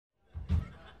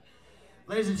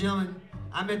Ladies and gentlemen,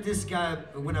 I met this guy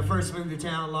when I first moved to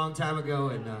town a long time ago,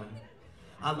 and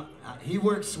he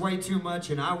works way too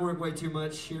much, and I work way too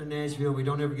much here in Nashville. We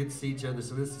don't ever get to see each other,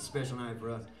 so this is a special night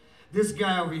for us. This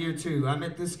guy over here, too. I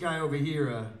met this guy over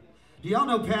here. Do y'all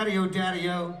know Patio,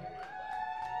 Daddio?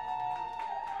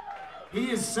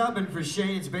 He is subbing for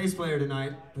Shane's bass player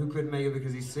tonight, who couldn't make it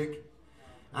because he's sick.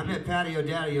 I met Patio,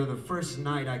 Daddio the first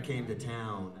night I came to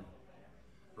town.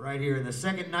 Right here. And the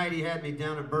second night he had me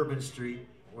down at Bourbon Street,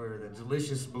 where the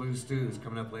delicious blue stew is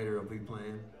coming up later. I'll be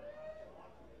playing.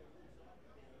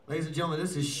 Ladies and gentlemen,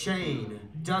 this is Shane,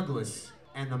 Douglas,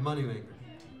 and the Moneymaker.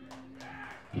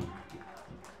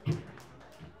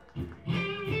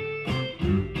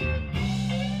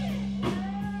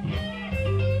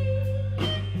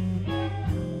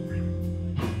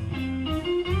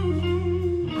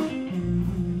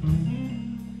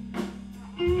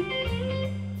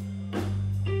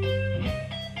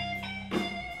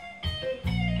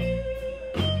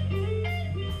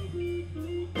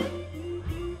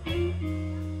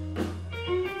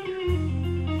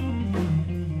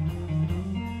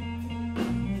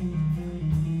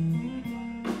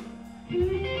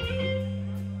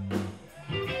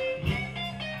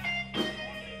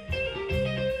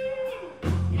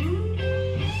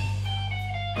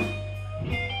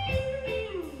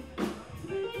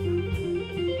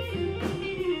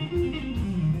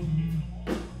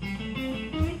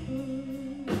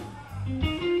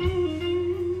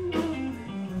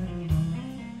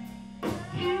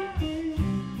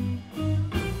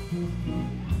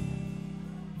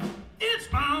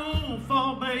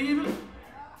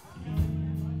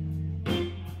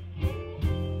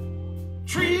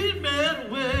 Treat me the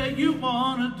way you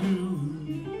wanna do.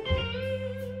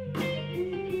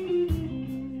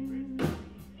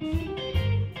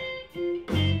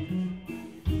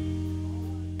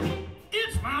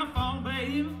 It's my fault,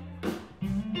 baby.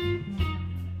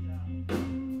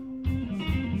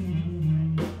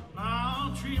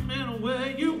 Now treat me the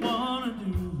way you wanna do.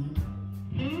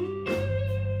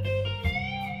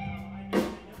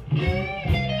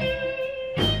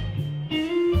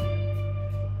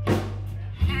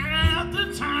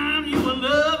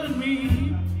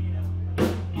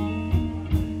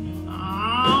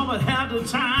 The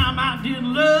time I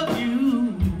didn't love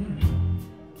you.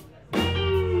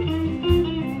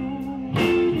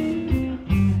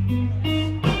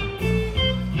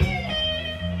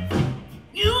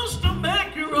 Used to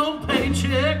make your own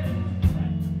paycheck,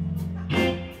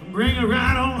 bring it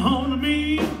right on home to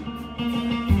me.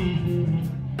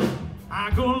 I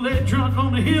go lay drunk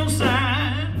on the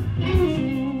hillside.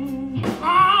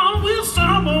 Oh, with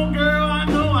some old girl I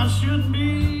know I shouldn't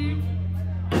be.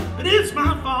 But it's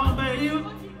my fault, baby.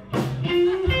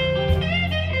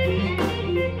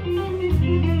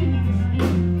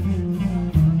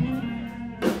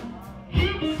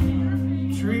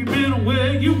 Treat me the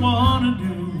way you wanna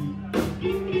do.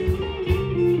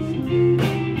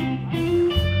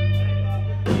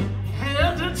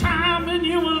 Had the time when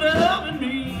you were loving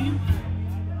me.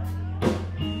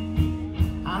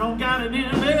 I don't got it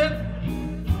in me.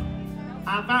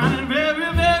 I find it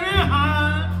very, very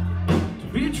hard to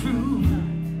be true.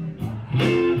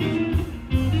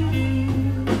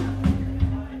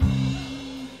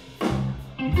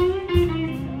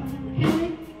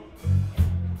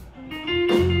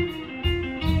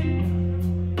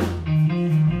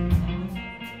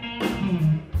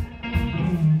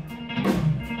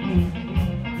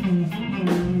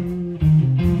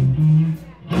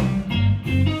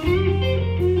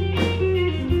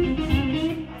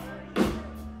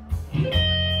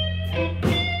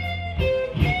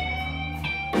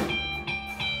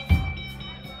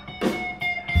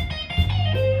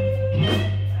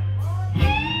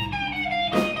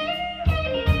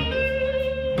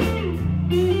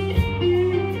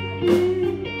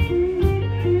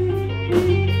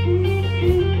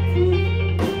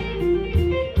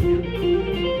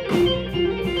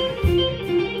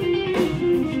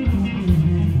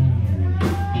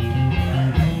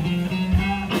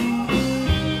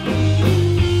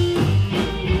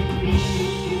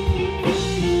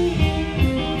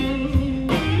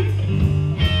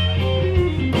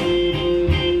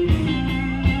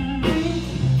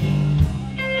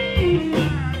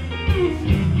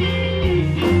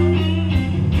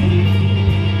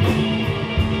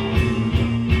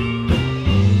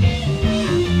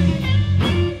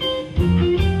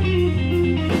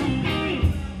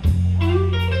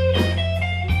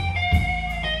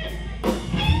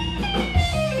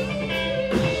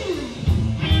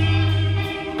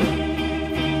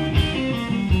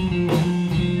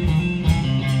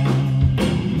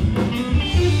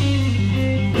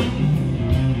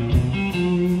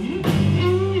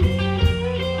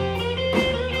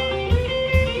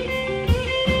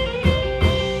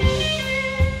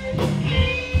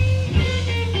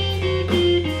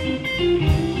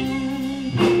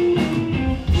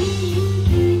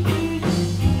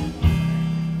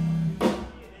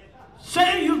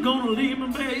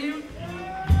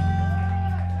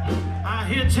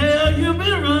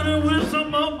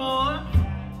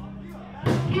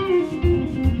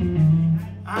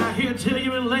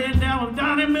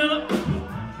 Miller,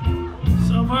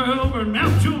 somewhere over in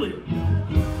Mount Juliet.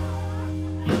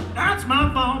 That's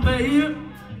my fault, baby.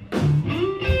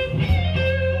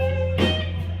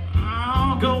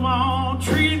 I'll go on,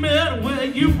 treat me the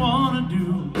way you wanna do.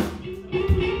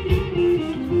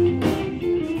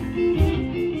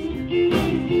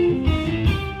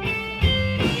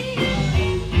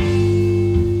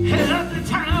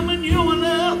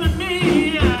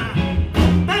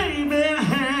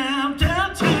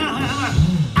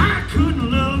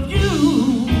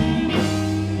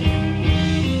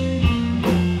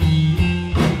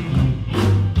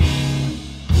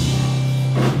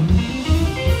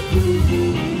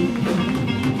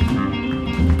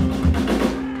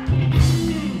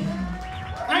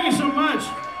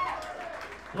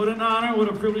 What an honor, what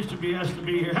a privilege to be asked to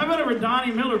be here. How about over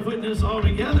Donnie Miller putting this all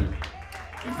together?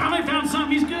 He finally found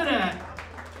something he's good at.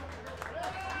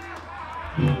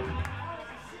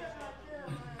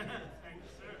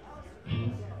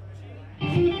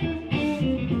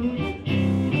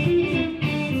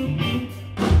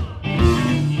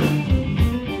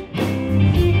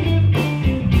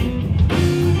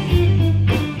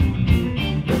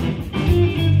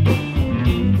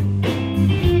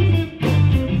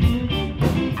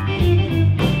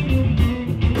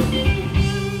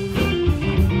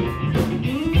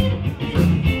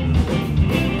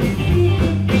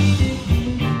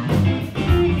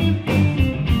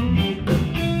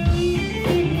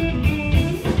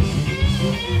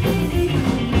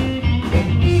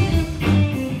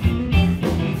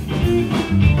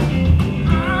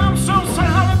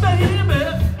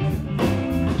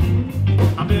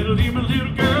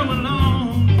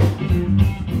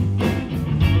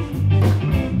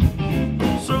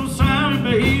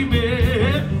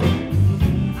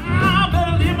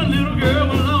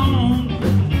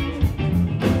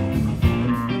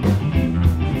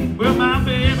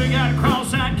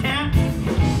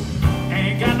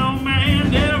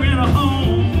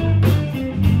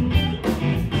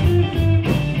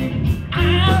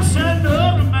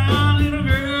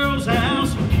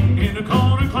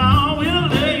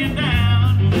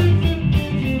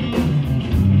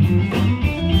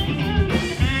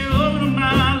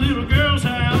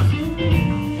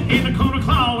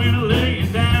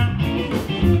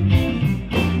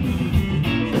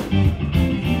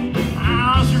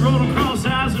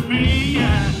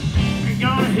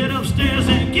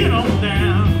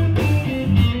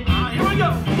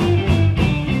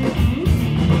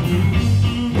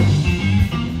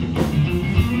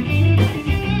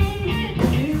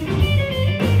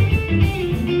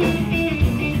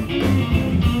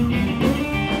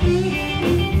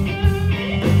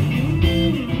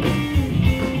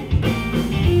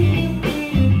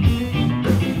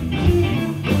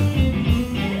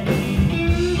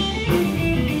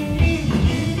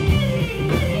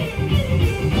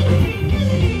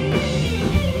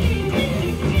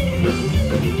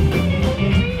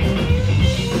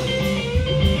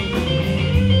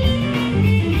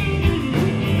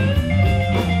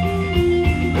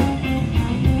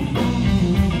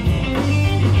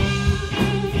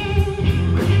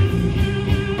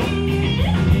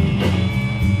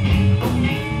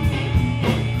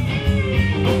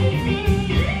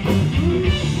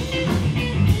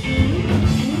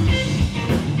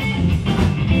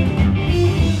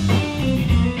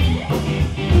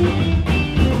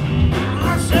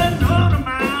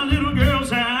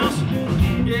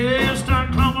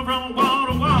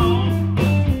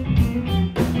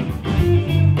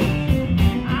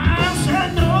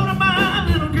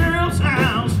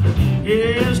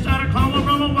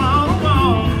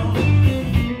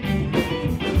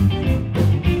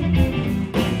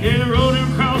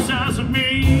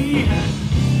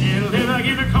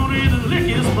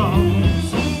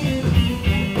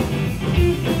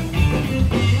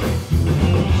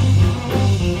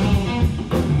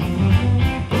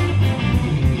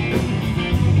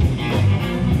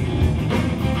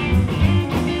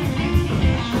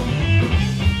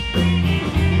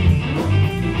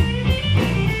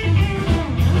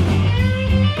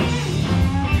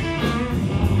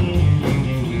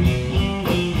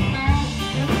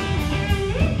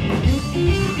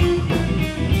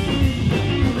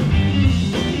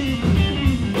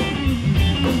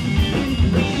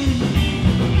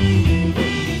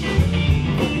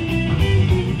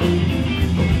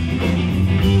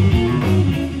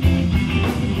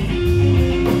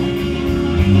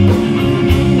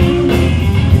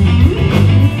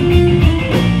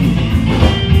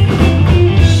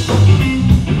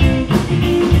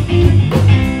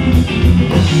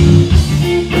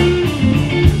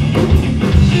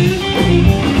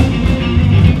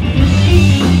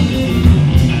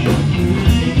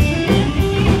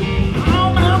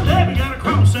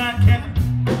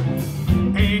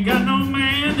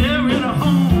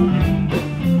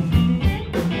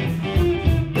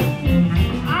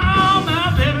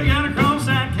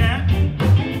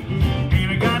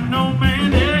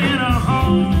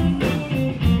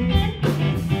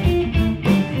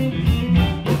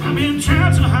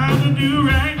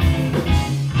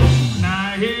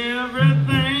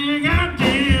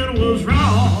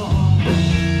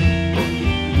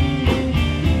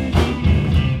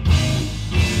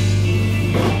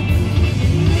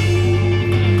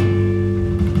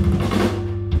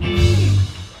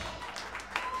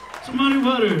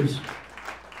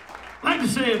 like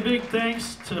to say a big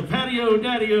thanks to Patio,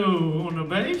 Daddio on the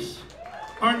bass.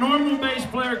 Our normal bass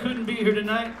player couldn't be here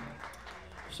tonight,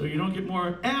 so you don't get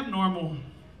more abnormal.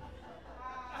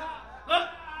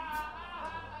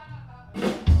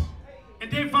 And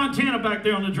Dave Fontana back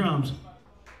there on the drums.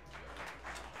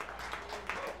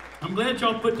 I'm glad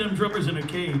y'all put them drummers in a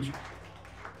cage.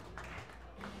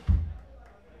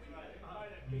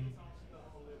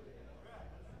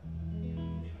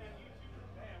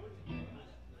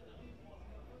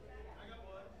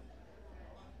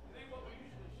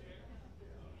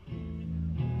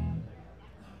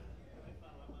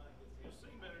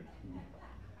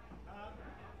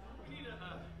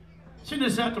 Send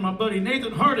this out to my buddy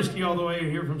Nathan Hardesty all the way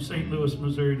here from St. Louis,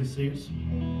 Missouri to see us.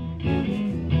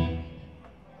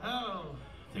 Oh,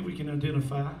 I think we can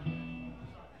identify.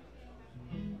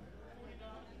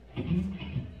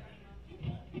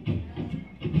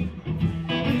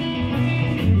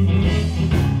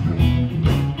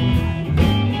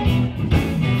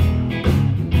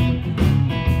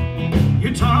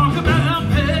 You talk about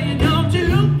paying your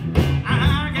due.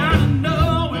 I gotta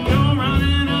know if you're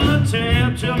running a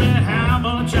tab. Tell me how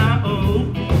much I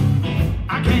owe.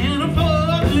 I can't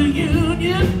afford the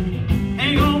union.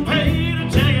 Ain't gonna pay to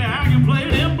tell you I can play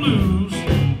them blues.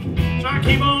 So I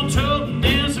keep on toting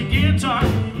this guitar,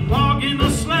 walking the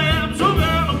slabs over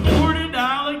a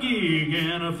 $40 gig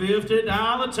and a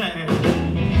 $50 tab.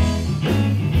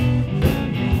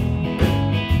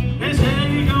 They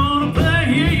say you're gonna play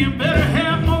here, you better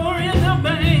have more in the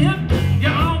band.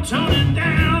 Y'all tone it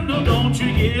down, no, don't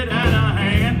you get out of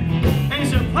hand. They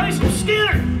said play some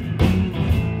Skinner,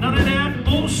 none of that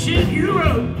bullshit you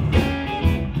wrote.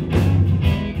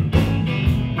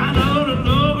 I know the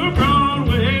lower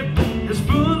Broadway is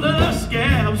full of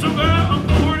scabs, about a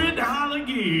 $40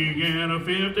 gig and a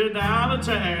 $50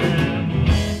 tab.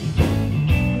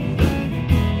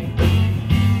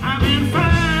 I've been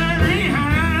firing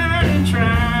hard and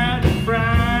tried to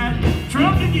fry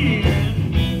drunk again.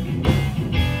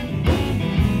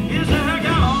 It's like I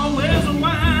always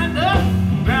wind up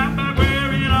right back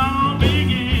where it all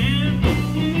began.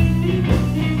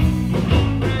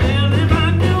 Well, if I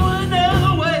knew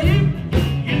another way,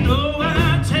 you know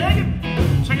I'd take it.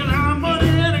 Take a lot of money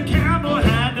and a cowboy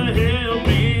had to help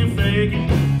me fake it.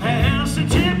 Pass the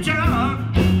tip jar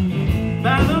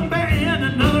by the band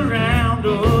another round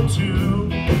or two.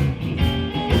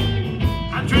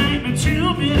 I drank me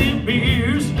too many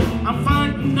beers. I'm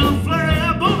fighting a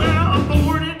flab about a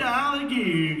 $40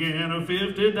 gig and a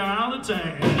 $50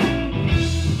 tab.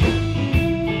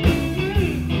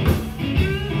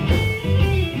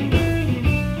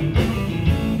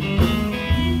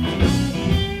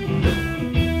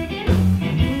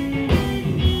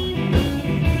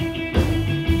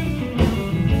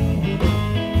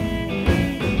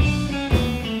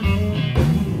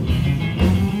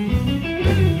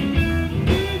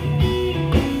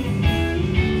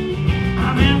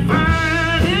 I've been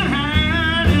fighting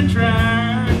hard and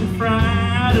tried and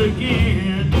fried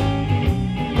again.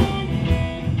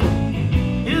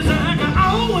 It's like I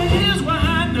always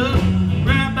wind up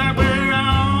right back where I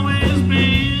always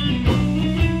been.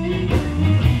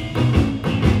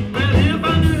 Well, if I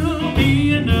knew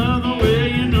me another way,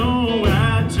 you know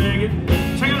I'd take it.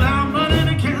 Take a lot of money and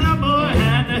a cowboy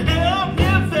had to help me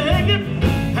fake it.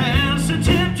 Pass the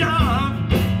tip jar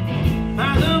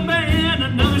by the band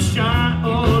another shot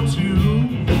or two.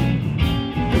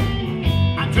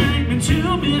 I drank me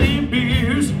too many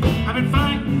beers. I've been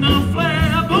fighting a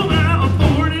flab about a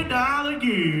 $40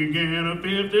 gig and a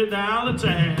 $50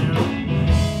 tab.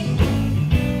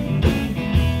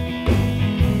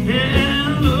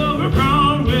 Yeah, lower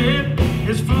Broadway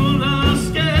is full of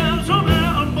scabs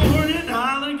about a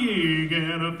 $40 gig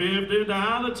and a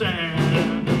 $50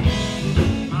 tab.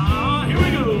 Oh, here we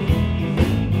go.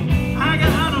 I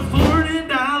got a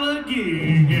 $40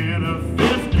 gig and a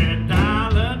 $50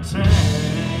 tab.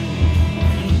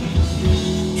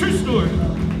 True story.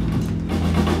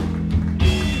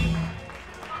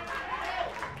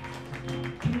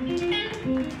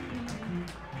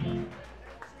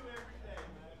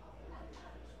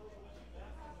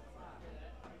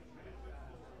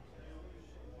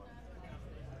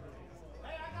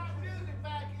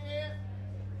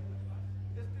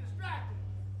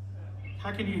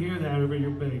 How can you hear that over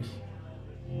your bass?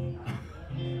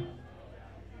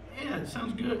 Yeah, it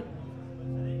sounds good.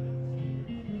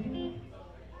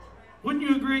 Wouldn't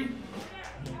you agree?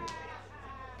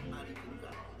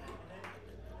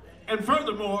 And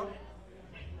furthermore,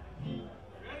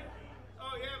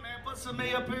 oh yeah, man, put some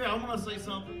me up here. I want to say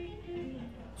something.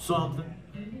 Something.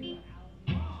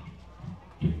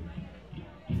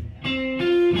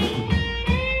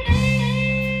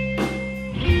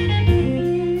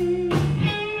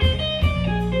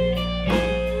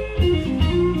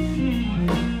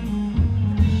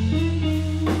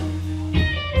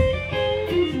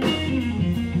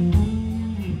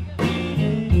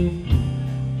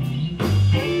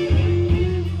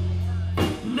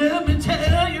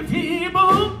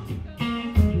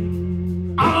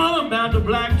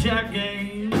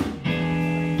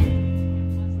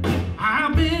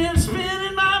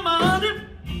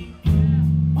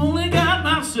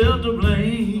 myself to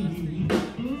blame.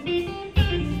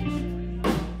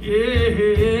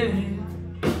 Yeah.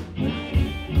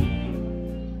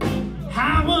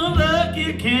 How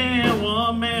unlucky can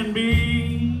one man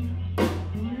be?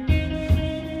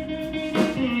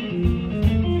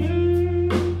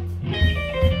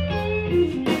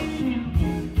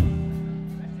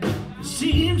 It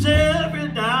seems every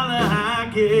dollar I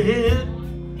get,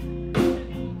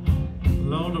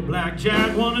 Lord, the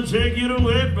blackjack wanna take it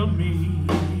away from me.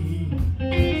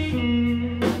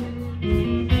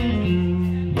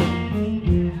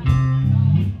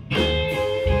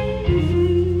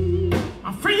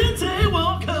 My friends, they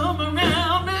won't come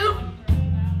around now,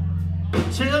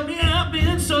 tell me I've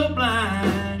been so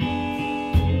blind.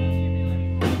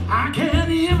 I can't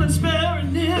even spare a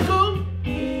nickel.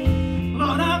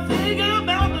 Lord, I think I'm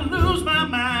about to lose my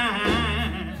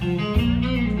mind.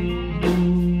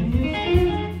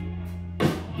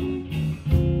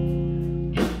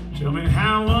 Tell me,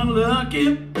 how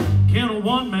unlucky can a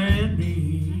one man be?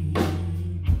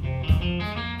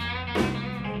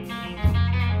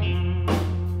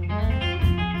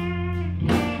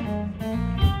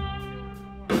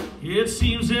 It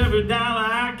seems every dollar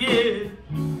I get,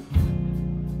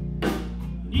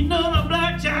 you know the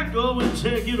blackjack go and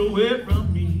take it away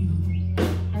from me.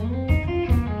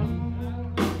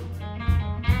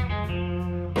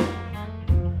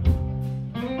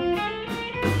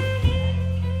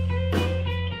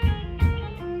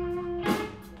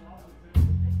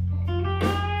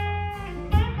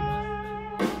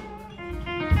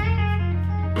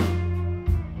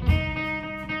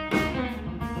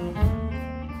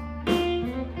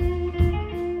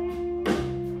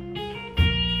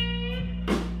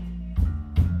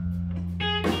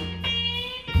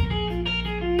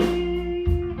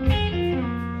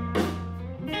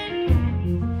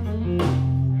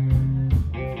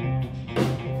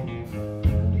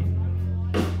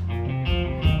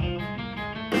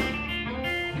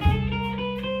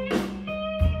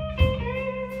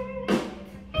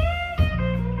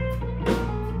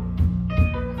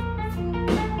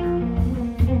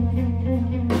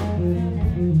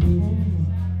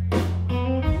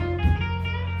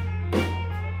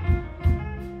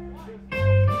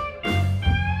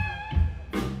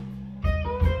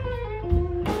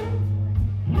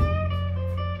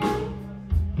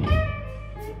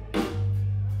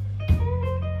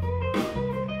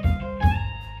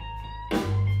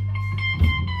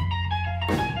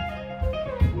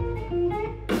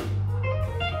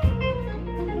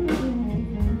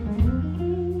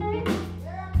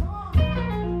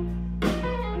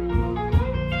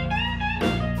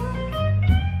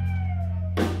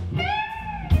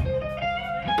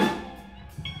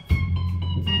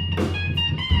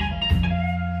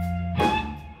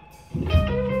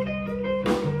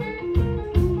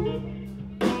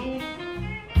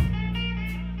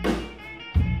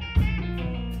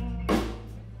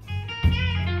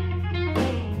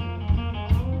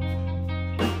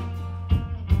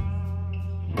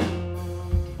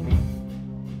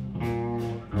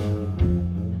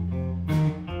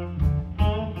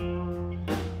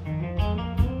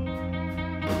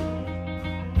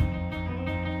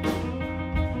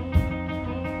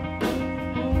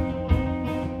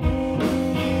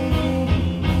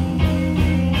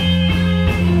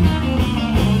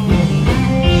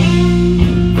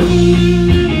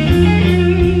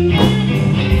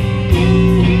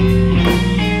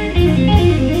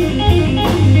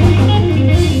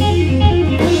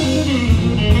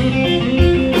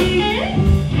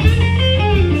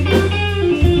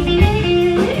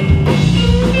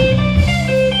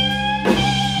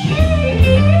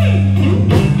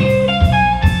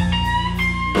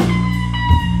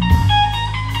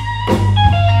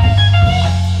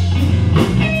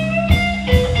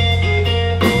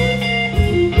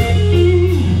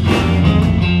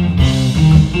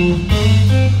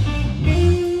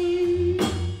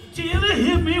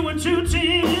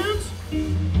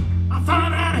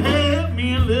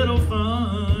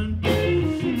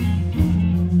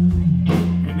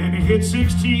 hit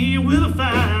 16 with a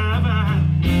 5.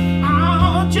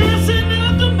 Oh, just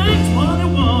enough to make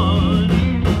 21.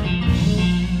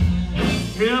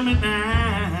 Tell me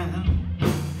now,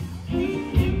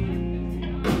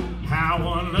 how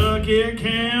unlucky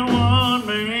can one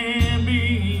man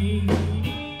be?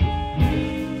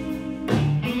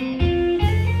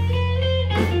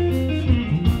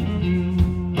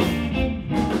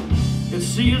 It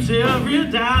seems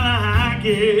every dollar I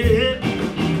get,